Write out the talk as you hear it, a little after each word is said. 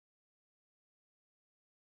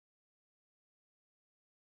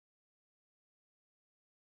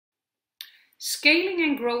Scaling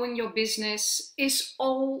and growing your business is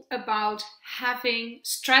all about having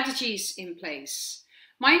strategies in place.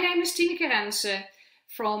 My name is Tineke Rensen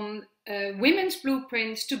from Women's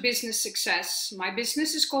Blueprint to Business Success. My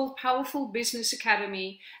business is called Powerful Business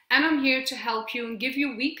Academy, and I'm here to help you and give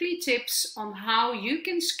you weekly tips on how you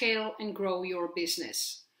can scale and grow your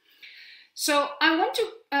business. So I want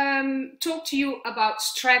to talk to you about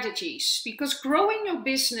strategies, because growing your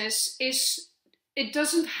business it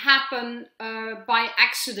doesn't happen by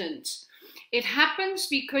accident. It happens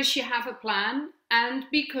because you have a plan and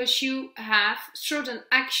because you have certain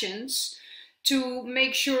actions to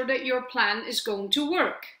make sure that your plan is going to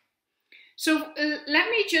work. So let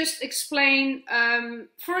me just explain,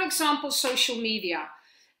 for example, social media.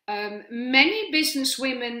 Many business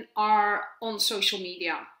women are on social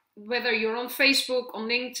media, whether you're on Facebook, on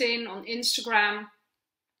LinkedIn, on Instagram.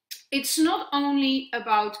 It's not only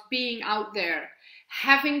about being out there,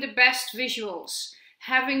 having the best visuals,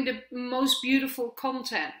 having the most beautiful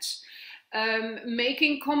content,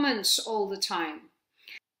 making comments all the time.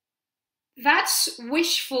 That's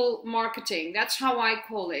wishful marketing. That's how I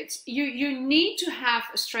call it. You need to have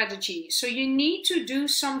a strategy. So you need to do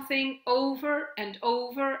something over and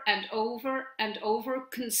over and over and over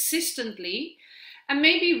consistently, and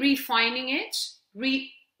maybe refining it,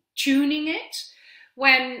 retuning it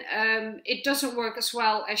when it doesn't work as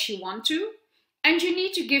well as you want to. And you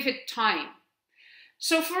need to give it time.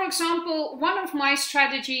 So for example, one of my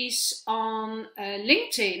strategies on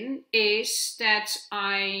LinkedIn is that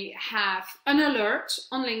I have an alert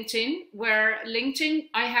on LinkedIn, where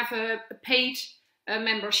I have a paid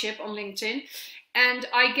membership on LinkedIn, and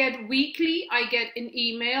I get an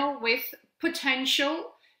email with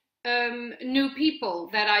potential new people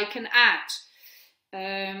that I can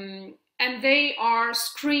add. And they are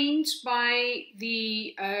screened by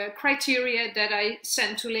the criteria that I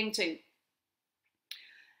send to LinkedIn.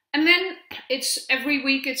 And then every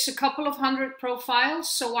week it's a couple of hundred profiles,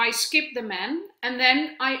 so I skip the men, and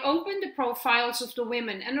then I open the profiles of the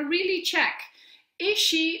women and I really check, is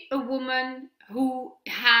she a woman who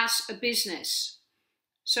has a business?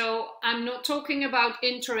 So I'm not talking about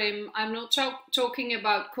interim, I'm not talking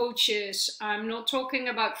about coaches, I'm not talking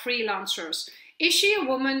about freelancers. Is she a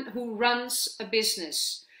woman who runs a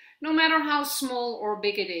business, no matter how small or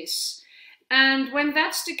big it is? And when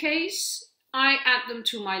that's the case, I add them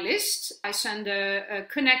to my list. I send a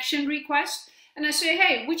connection request and I say,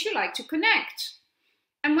 hey, would you like to connect?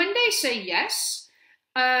 And when they say yes,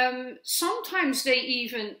 sometimes they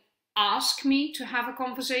even ask me to have a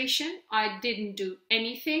conversation. I didn't do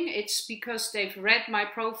anything. It's because they've read my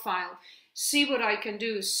profile, see what I can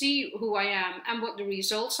do, see who I am and what the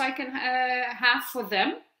results I can have for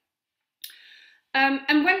them.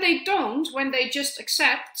 And when they just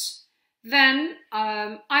accept, then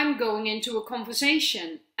I'm going into a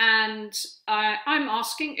conversation and I'm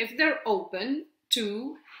asking if they're open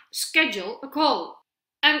to schedule a call.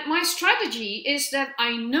 And my strategy is that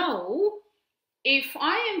I know if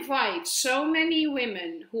I invite so many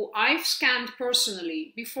women who I've scanned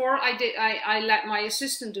personally, before I let my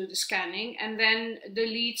assistant do the scanning, and then the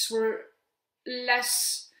leads were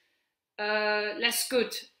less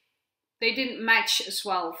good. They didn't match as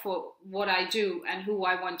well for what I do and who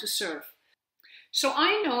I want to serve. So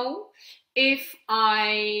I know if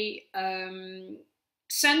I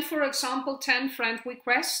send, for example, 10 friend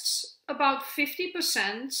requests, about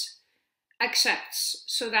 50% accepts.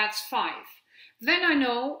 So that's 5. Then I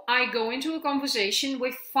know I go into a conversation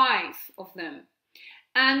with 5 of them.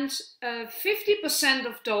 And 50%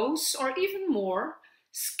 of those, or even more,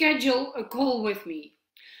 schedule a call with me.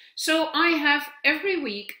 So every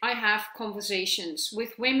week I have conversations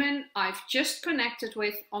with women I've just connected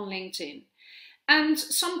with on LinkedIn. And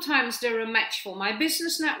sometimes they're a match for my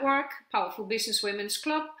business network, Powerful Business Women's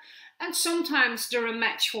Club. And sometimes they're a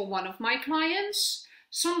match for one of my clients.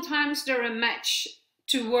 Sometimes they're a match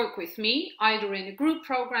to work with me, either in a group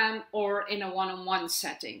program or in a one-on-one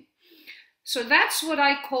setting. So that's what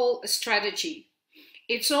I call a strategy.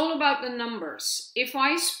 It's all about the numbers. If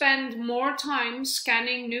I spend more time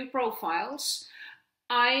scanning new profiles,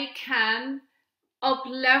 I can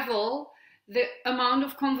up-level the amount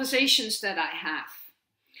of conversations that I have.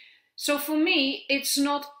 So for me, it's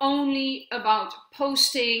not only about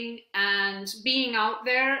posting and being out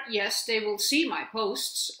there. Yes, they will see my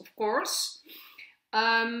posts, of course.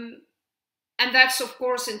 And that's of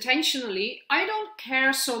course intentionally. I don't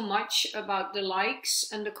care so much about the likes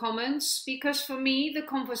and the comments, because for me the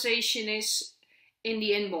conversation is in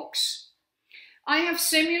the inbox. I have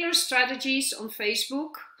similar strategies on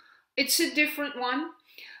Facebook. It's a different one.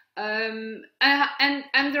 And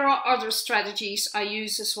there are other strategies I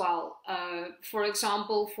use as well. For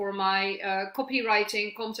example, for my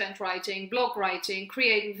copywriting, content writing, blog writing,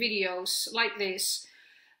 creating videos like this.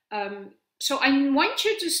 So I want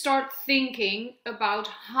you to start thinking about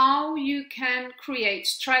how you can create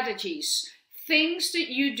strategies, things that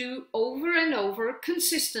you do over and over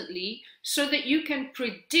consistently so that you can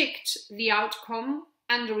predict the outcome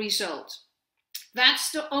and the result.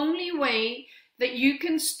 That's the only way that you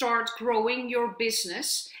can start growing your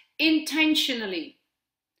business intentionally.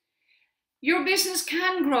 Your business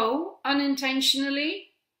can grow unintentionally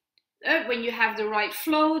when you have the right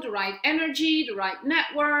flow, the right energy, the right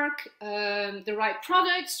network, the right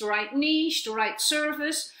products, the right niche, the right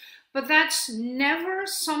service. But that's never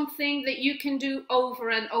something that you can do over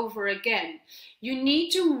and over again. You need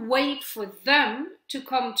to wait for them to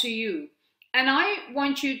come to you. And I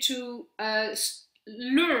want you to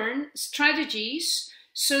learn strategies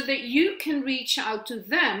so that you can reach out to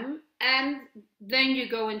them and then you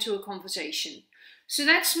go into a conversation. So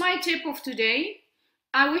that's my tip of today.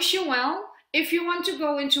 I wish you well. If you want to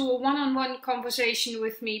go into a one-on-one conversation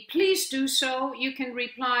with me, please do so. You can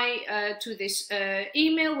reply to this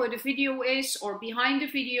email where the video is, or behind the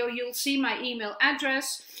video you'll see my email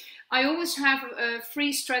address. I always have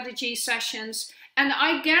free strategy sessions, and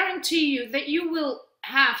I guarantee you that you will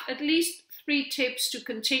have at least 3 tips to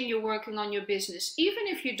continue working on your business, even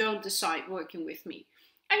if you don't decide working with me.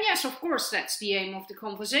 And yes, of course, that's the aim of the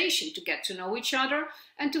conversation, to get to know each other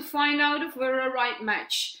and to find out if we're a right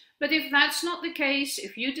match. But if that's not the case,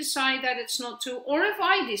 if you decide that it's not to, or if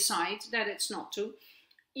I decide that it's not to,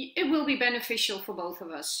 it will be beneficial for both of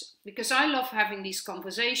us, because I love having these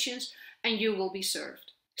conversations and you will be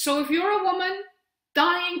served. So if you're a woman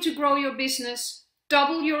dying to grow your business,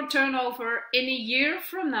 double your turnover in a year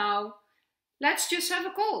from now, let's just have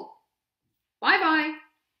a call. Bye-bye.